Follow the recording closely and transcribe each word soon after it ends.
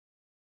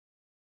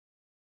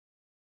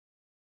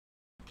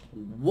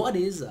What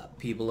is up,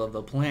 people of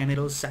the planet?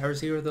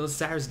 Osiris here with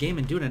Osiris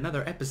Gaming, doing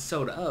another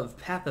episode of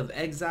Path of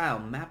Exile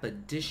Map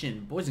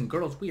Edition. Boys and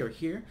girls, we are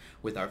here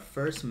with our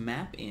first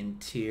map in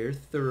Tier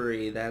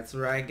 3. That's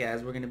right,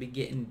 guys. We're going to be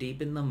getting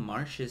deep in the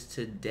Marshes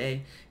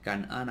today. Got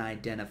an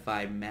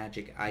unidentified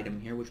magic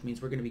item here, which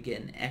means we're going to be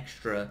getting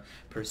extra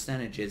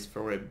percentages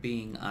for it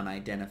being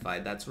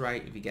unidentified. That's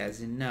right. If you guys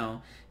didn't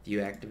know, if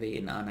you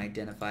activate an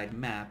unidentified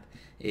map,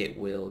 it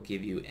will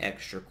give you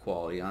extra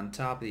quality on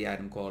top of the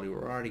item quality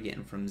we're already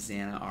getting from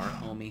Xana, our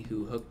homie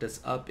who hooked us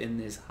up in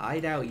this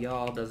hideout,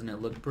 y'all. Doesn't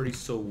it look pretty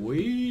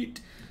sweet?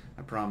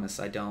 I promise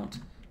I don't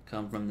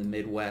come from the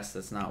Midwest.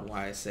 That's not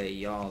why I say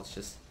y'all. It's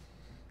just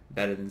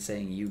better than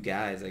saying you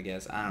guys, I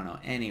guess. I don't know.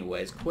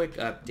 Anyways, quick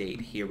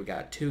update here. We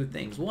got two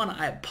things. One,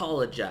 I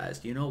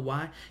apologized. You know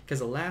why? Because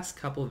the last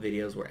couple of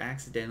videos were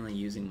accidentally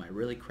using my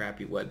really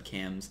crappy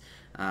webcams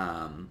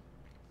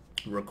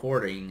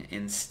recording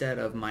instead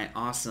of my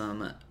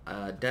awesome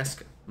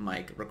desk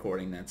mic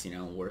recording that's, you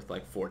know, worth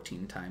like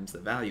 14 times the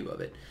value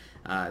of it.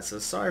 So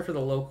sorry for the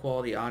low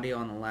quality audio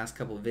on the last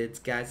couple of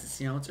vids, guys. It's,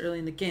 you know, it's early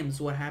in the game. This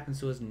is what happens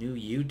to us new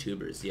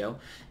YouTubers, yo.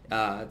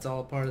 It's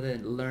all part of the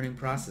learning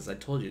process. I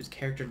told you, it's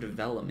character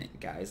development,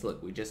 guys.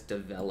 Look, we just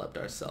developed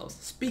ourselves.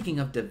 Speaking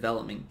of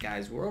development,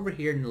 guys, we're over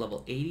here in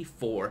level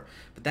 84,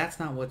 but that's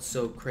not what's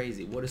so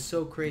crazy. What is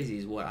so crazy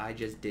is what I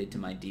just did to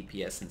my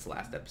DPS since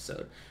last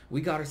episode.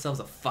 We got ourselves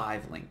a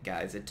 5 link,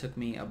 guys. It took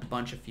me a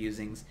bunch of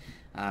fusings.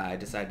 I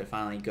decided to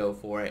finally go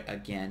for it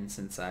again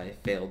since I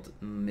failed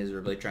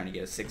miserably trying to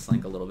get a 6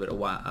 link a little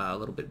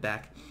bit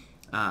back.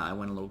 I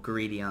went a little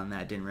greedy on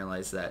that. Didn't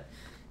realize that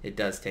it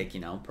does take, you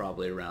know,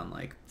 probably around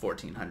like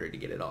 1400 to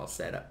get it all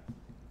set up.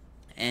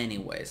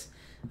 Anyways,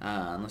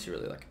 unless you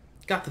really like.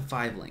 Got the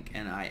 5 link,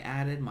 and I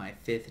added my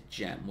 5th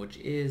gem, which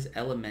is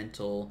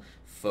elemental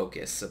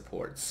focus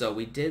support. So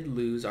we did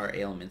lose our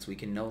ailments. We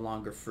can no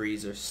longer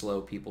freeze or slow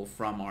people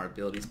from our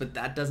abilities, but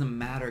that doesn't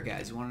matter,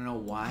 guys. You want to know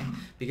why?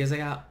 Because I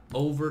got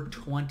over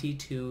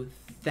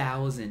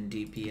 22,000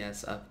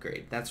 DPS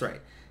upgrade. That's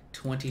right,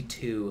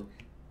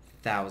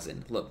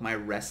 22,000. Look, my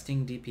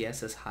resting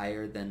DPS is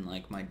higher than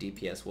like my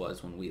DPS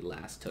was when we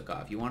last took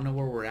off. You want to know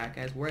where we're at,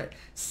 guys? We're at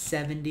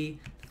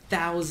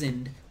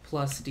 70,000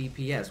 plus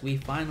DPS. We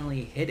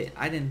finally hit it.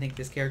 I didn't think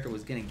this character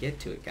was gonna get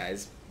to it,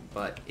 guys,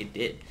 but it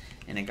did,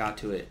 and it got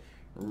to it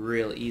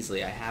real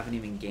easily. I haven't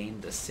even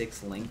gained the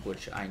 6th link,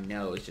 which I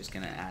know is just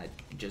gonna add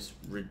just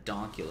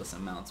redonkulous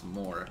amounts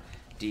more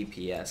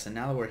DPS. And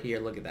now that we're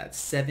here, look at that,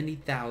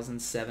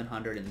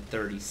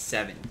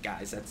 70,737,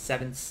 guys. That's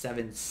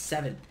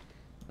 777.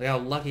 Look how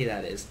lucky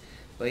that is.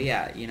 But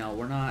yeah, you know,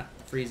 we're not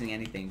freezing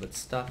anything, but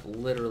stuff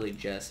literally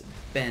just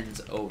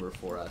bends over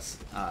for us.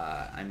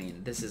 I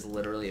mean, this is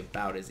literally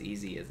about as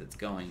easy as it's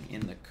going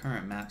in the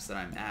current maps that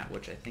I'm at,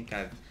 which I think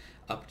I've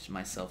upped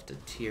myself to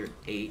tier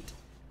 8.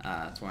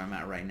 That's where I'm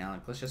at right now.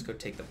 Like, let's just go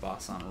take the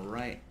boss on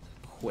right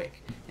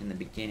quick in the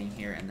beginning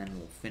here, and then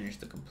we'll finish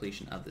the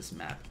completion of this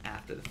map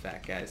after the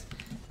fact, guys.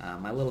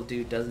 My little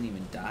dude doesn't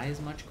even die as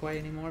much quite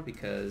anymore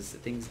because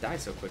things die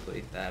so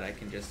quickly that I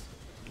can just,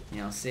 you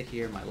know, sit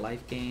here, my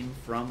life gain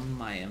from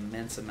my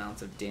immense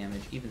amounts of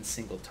damage, even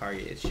single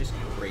target. It's just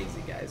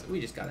crazy, guys. We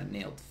just got a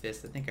nailed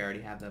fist. I think I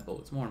already have that, but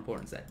what's more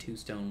important is that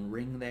 2-stone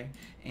ring there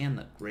and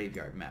the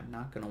graveyard map.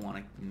 Not going to want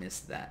to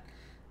miss that.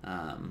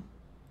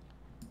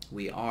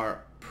 We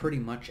are pretty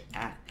much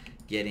at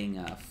getting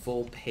a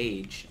full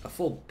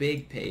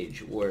big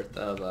page worth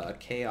of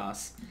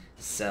chaos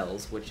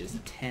cells, which is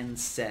 10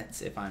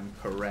 sets if I'm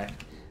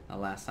correct.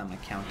 Last time I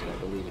counted, I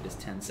believe it is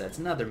 10 sets.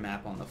 Another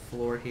map on the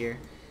floor here.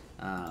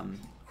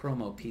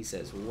 Chromo piece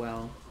as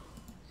well.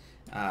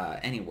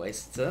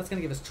 Anyways, so that's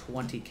going to give us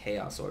 20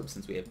 chaos orbs.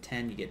 Since we have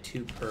 10, you get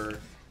 2 per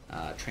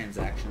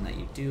transaction that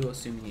you do,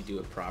 assuming you do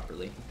it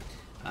properly.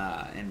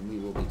 And we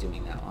will be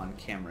doing that on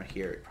camera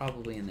here,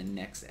 probably in the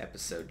next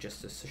episode,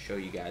 just to show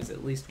you guys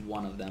at least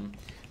one of them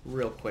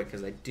real quick,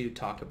 because I do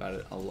talk about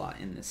it a lot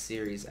in this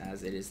series,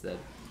 as it is the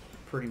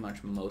pretty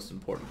much most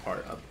important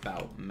part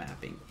about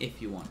mapping. If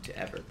you want to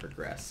ever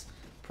progress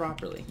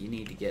properly, you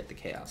need to get the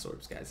chaos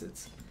orbs, guys.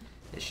 It's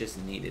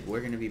just needed. We're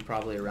going to be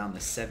probably around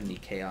the 70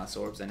 chaos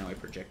orbs. I know I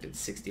projected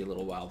 60 a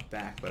little while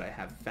back, but I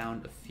have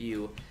found a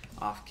few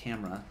off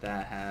camera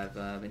that have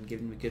been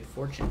giving me good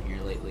fortune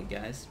here lately,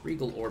 guys.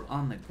 Regal orb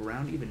on the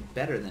ground, even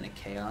better than a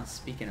chaos.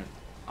 Speaking of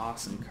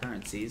awesome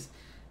currencies,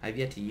 I've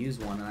yet to use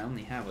one, and I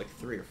only have like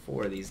 3 or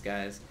 4 of these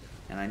guys,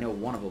 and I know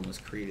one of them was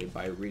created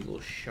by Regal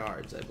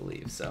shards, I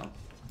believe. So,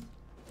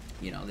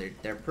 you know,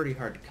 they're pretty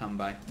hard to come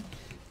by.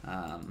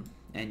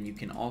 And you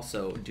can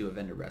also do a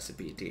vendor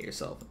recipe to get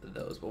yourself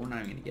those, but we're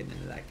not even going to get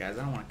into that, guys.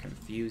 I don't want to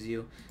confuse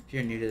you. If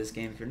you're new to this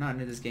game, if you're not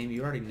new to this game,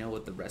 you already know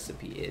what the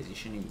recipe is. You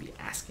shouldn't even be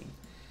asking.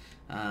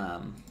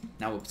 Now,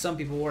 what some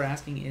people were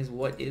asking is,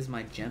 what is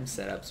my gem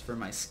setups for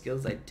my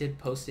skills? I did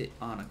post it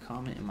on a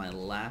comment in my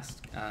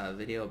last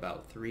video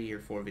about 3 or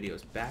 4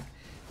 videos back,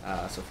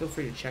 so feel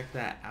free to check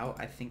that out.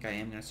 I think I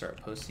am going to start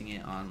posting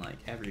it on like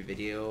every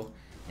video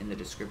in the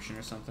description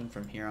or something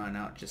from here on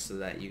out, just so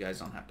that you guys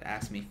don't have to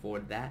ask me for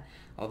that.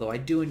 Although I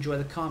do enjoy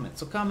the comments,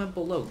 so comment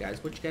below,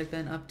 guys. What you guys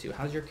been up to?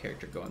 How's your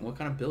character going? What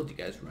kind of build you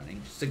guys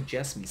running? Just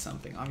suggest me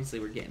something. Obviously,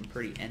 we're getting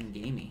pretty end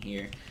gamey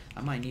here.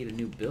 I might need a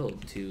new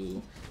build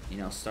to, you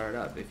know, start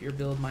up. If your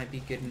build might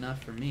be good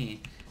enough for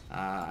me,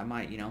 I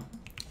might, you know,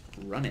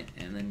 run it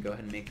and then go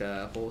ahead and make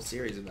a whole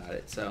series about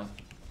it. So,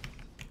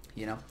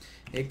 you know,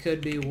 it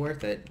could be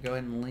worth it. Go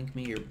ahead and link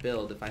me your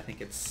build if I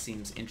think it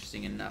seems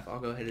interesting enough. I'll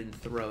go ahead and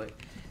throw it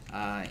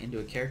into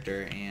a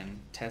character and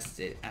test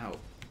it out.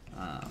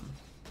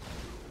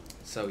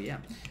 So yeah,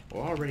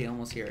 we're already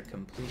almost here at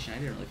completion. I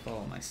didn't really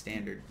follow my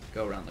standard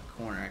go around the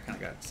corner. I kind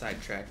of got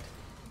sidetracked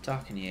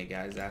talking to you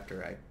guys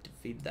after I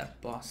defeated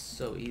that boss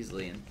so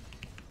easily, and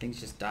things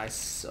just die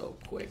so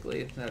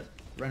quickly. That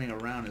running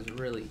around is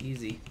really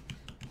easy.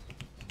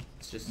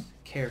 It's just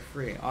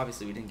carefree.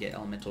 Obviously we didn't get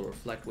Elemental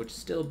Reflect, which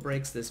still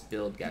breaks this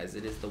build, guys.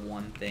 It is the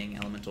one thing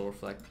Elemental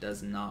Reflect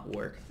does not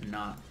work.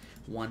 Not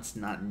once,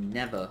 not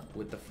never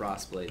with the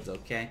Frost Blades,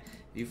 okay?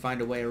 If you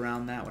find a way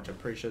around that, which I'm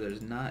pretty sure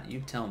there's not,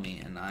 you tell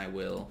me and I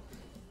will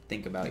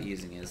think about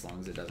using it, as long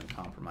as it doesn't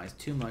compromise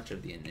too much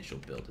of the initial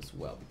build as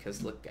well.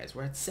 Because look, guys,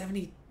 we're at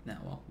 70, no,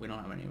 well, we don't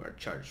have any of our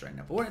charges right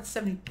now, but we're at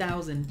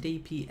 70,000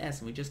 DPS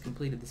and we just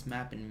completed this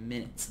map in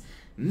minutes.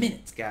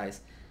 Minutes,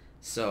 guys.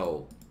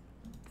 So,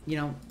 you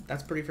know,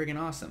 that's pretty freaking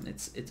awesome.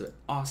 It's an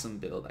awesome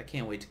build. I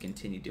can't wait to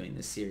continue doing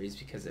this series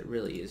because it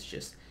really is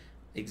just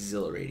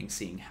exhilarating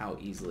seeing how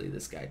easily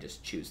this guy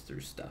just chews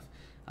through stuff.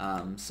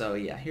 So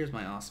yeah, here's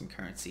my awesome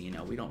currency. You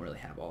know, we don't really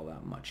have all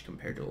that much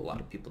compared to a lot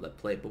of people that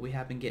play, but we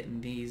have been getting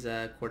these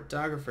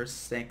cartographer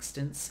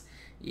sextants.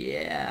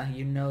 Yeah,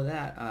 you know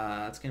that.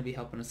 It's going to be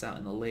helping us out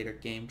in the later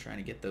game, trying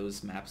to get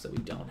those maps that we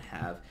don't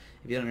have.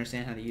 If you don't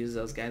understand how to use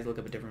those, guys, look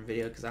up a different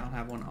video because I don't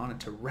have one on it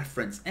to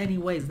reference.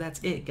 Anyways,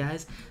 that's it,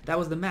 guys. That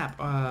was the map.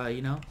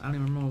 You know, I don't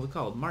even remember what it's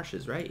called.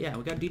 Marshes, right? Yeah,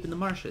 we got deep in the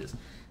marshes.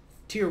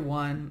 Tier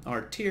 1,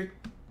 or Tier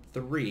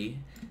 3,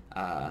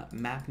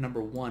 map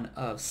number 1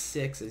 of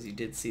 6. As you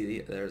did see,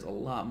 there's a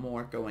lot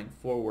more going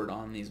forward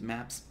on these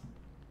maps.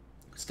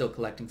 Still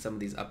collecting some of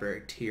these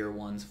upper tier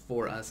ones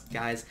for us,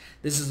 guys.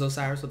 This is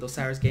Osiris with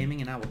Osiris Gaming,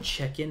 and I will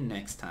check in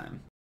next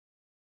time.